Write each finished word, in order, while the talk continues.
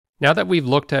Now that we've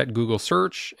looked at Google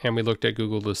Search and we looked at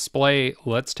Google Display,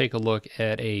 let's take a look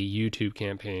at a YouTube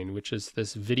campaign, which is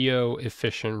this video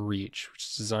efficient reach, which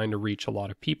is designed to reach a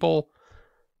lot of people.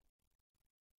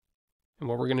 And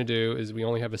what we're going to do is we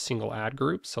only have a single ad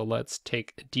group. So let's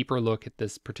take a deeper look at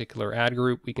this particular ad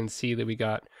group. We can see that we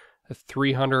got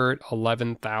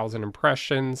 311,000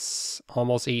 impressions,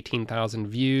 almost 18,000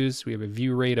 views. We have a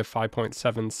view rate of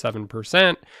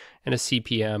 5.77% and a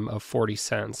CPM of 40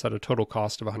 cents at a total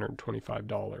cost of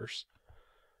 $125.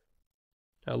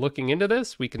 Now looking into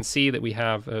this, we can see that we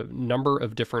have a number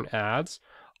of different ads.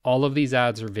 All of these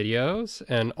ads are videos,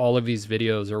 and all of these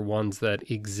videos are ones that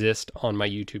exist on my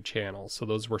YouTube channel. So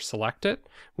those were selected.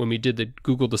 When we did the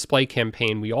Google Display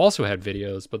campaign, we also had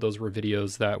videos, but those were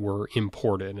videos that were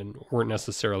imported and weren't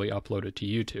necessarily uploaded to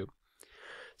YouTube.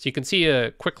 So you can see a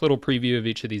quick little preview of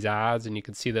each of these ads, and you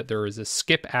can see that there is a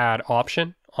skip ad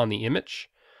option on the image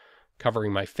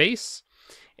covering my face.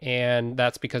 And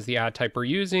that's because the ad type we're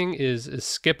using is a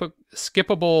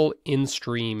skippable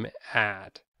in-stream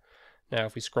ad. Now,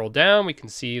 if we scroll down, we can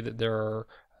see that there are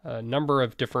a number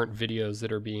of different videos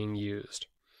that are being used.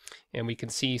 And we can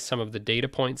see some of the data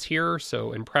points here.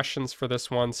 So impressions for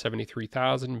this one,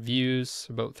 73,000, views,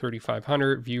 about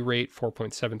 3,500, view rate,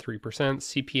 4.73%,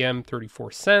 CPM,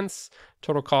 34 cents,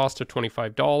 total cost of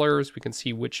 $25. We can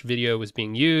see which video is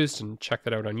being used and check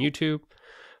that out on YouTube.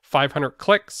 500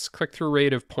 clicks, click-through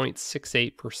rate of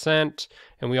 0.68%.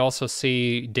 And we also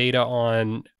see data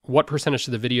on what percentage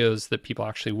of the videos that people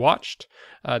actually watched.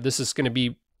 This is going to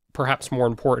be perhaps more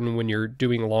important when you're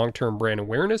doing long-term brand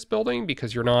awareness building,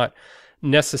 because you're not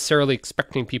necessarily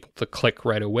expecting people to click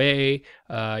right away.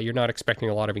 You're not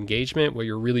expecting a lot of engagement. What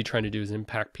you're really trying to do is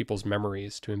impact people's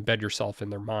memories, to embed yourself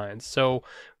in their minds. So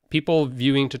people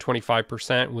viewing to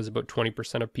 25% was about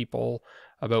 20% of people.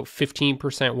 About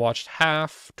 15% watched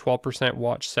half, 12%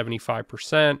 watched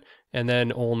 75%, and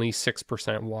then only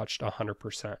 6% watched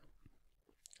 100%.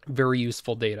 Very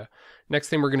useful data. Next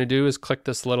thing we're going to do is click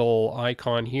this little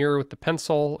icon here with the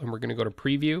pencil, and we're going to go to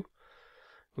preview.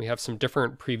 We have some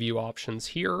different preview options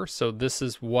here. So this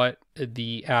is what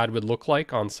the ad would look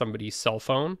like on somebody's cell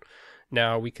phone.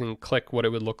 Now we can click what it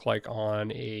would look like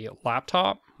on a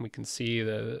laptop. We can see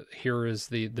here is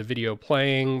the video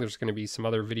playing. There's going to be some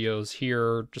other videos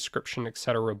here, description,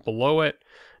 etc. below it.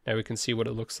 Now we can see what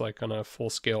it looks like on a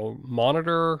full-scale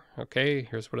monitor. Okay,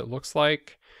 here's what it looks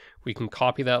like. We can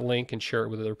copy that link and share it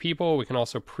with other people. We can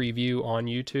also preview on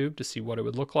YouTube to see what it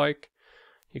would look like.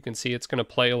 You can see it's going to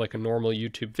play like a normal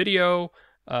YouTube video.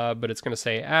 But it's going to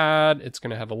say ad, it's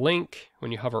going to have a link.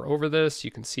 When you hover over this,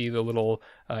 you can see the little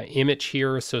image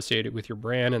here associated with your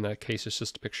brand. In that case, it's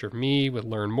just a picture of me with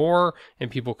learn more, and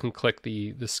people can click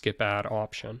the skip ad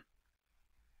option.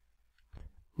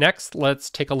 Next, let's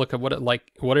take a look at what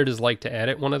it is like to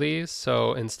edit one of these.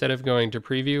 So instead of going to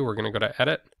preview, we're going to go to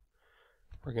edit.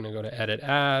 We're going to go to edit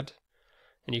ad.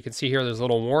 And you can see here there's a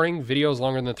little warning. Videos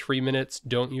longer than 3 minutes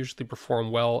don't usually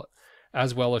perform well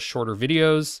as shorter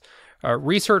videos.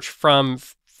 Research from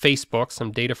Facebook,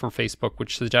 some data from Facebook,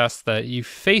 which suggests that you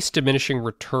face diminishing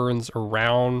returns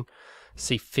around,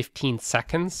 say, 15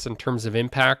 seconds in terms of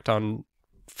impact on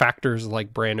factors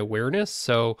like brand awareness.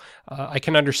 So I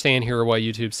can understand here why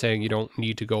YouTube's saying you don't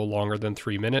need to go longer than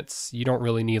 3 minutes. You don't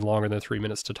really need longer than 3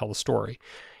 minutes to tell a story.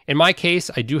 In my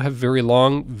case, I do have very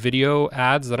long video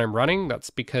ads that I'm running. That's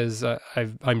because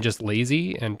I'm just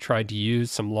lazy and tried to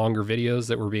use some longer videos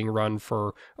that were being run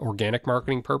for organic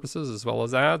marketing purposes as well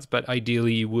as ads. But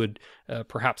ideally, you would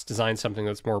perhaps design something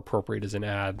that's more appropriate as an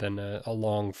ad than a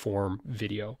long form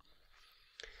video.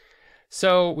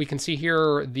 So we can see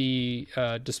here the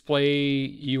display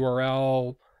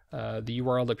URL, the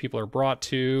URL that people are brought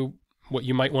to. What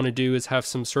you might want to do is have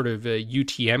some sort of a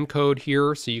UTM code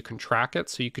here so you can track it.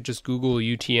 So you could just Google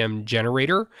UTM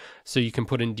generator so you can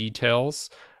put in details.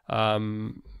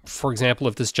 For example,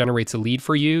 if this generates a lead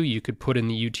for you, you could put in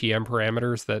the UTM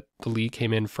parameters that the lead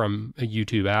came in from a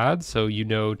YouTube ad, so you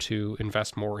know to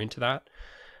invest more into that.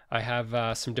 I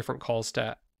have some different calls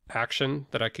to action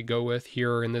that I could go with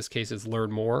here. In this case, it's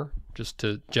learn more, just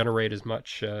to generate as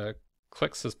much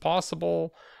clicks as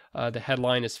possible. The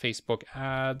headline is Facebook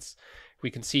ads. We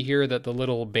can see here that the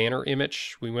little banner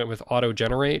image, we went with auto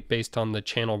generate based on the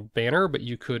channel banner, but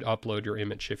you could upload your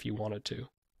image if you wanted to.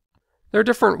 There are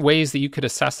different ways that you could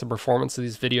assess the performance of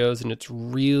these videos, and it's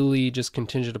really just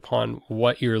contingent upon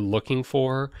what you're looking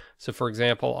for. So for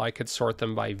example, I could sort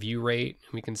them by view rate.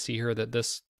 We can see here that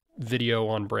this video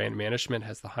on brand management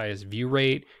has the highest view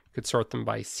rate. You could sort them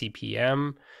by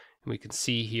CPM. We can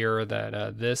see here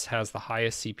that this has the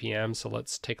highest CPM, so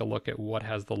let's take a look at what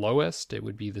has the lowest. It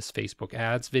would be this Facebook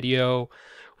ads video.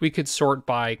 We could sort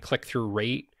by click-through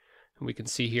rate. And we can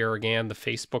see here again, the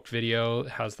Facebook video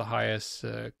has the highest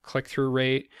click-through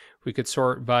rate. We could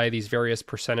sort by these various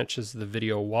percentages of the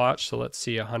video watched. So let's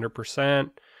see, 100%.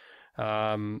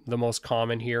 The most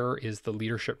common here is the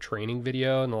leadership training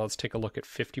video. And let's take a look at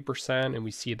 50%. And we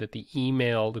see that the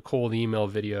cold email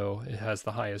video, it has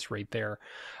the highest rate there.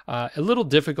 A little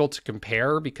difficult to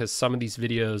compare because some of these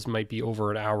videos might be over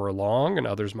an hour long and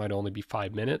others might only be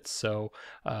 5 minutes. So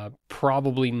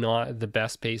probably not the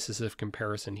best basis of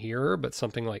comparison here, but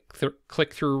something like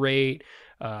click-through rate,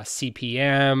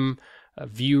 CPM,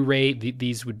 view rate,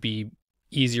 these would be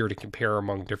easier to compare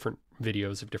among different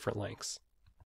videos of different lengths.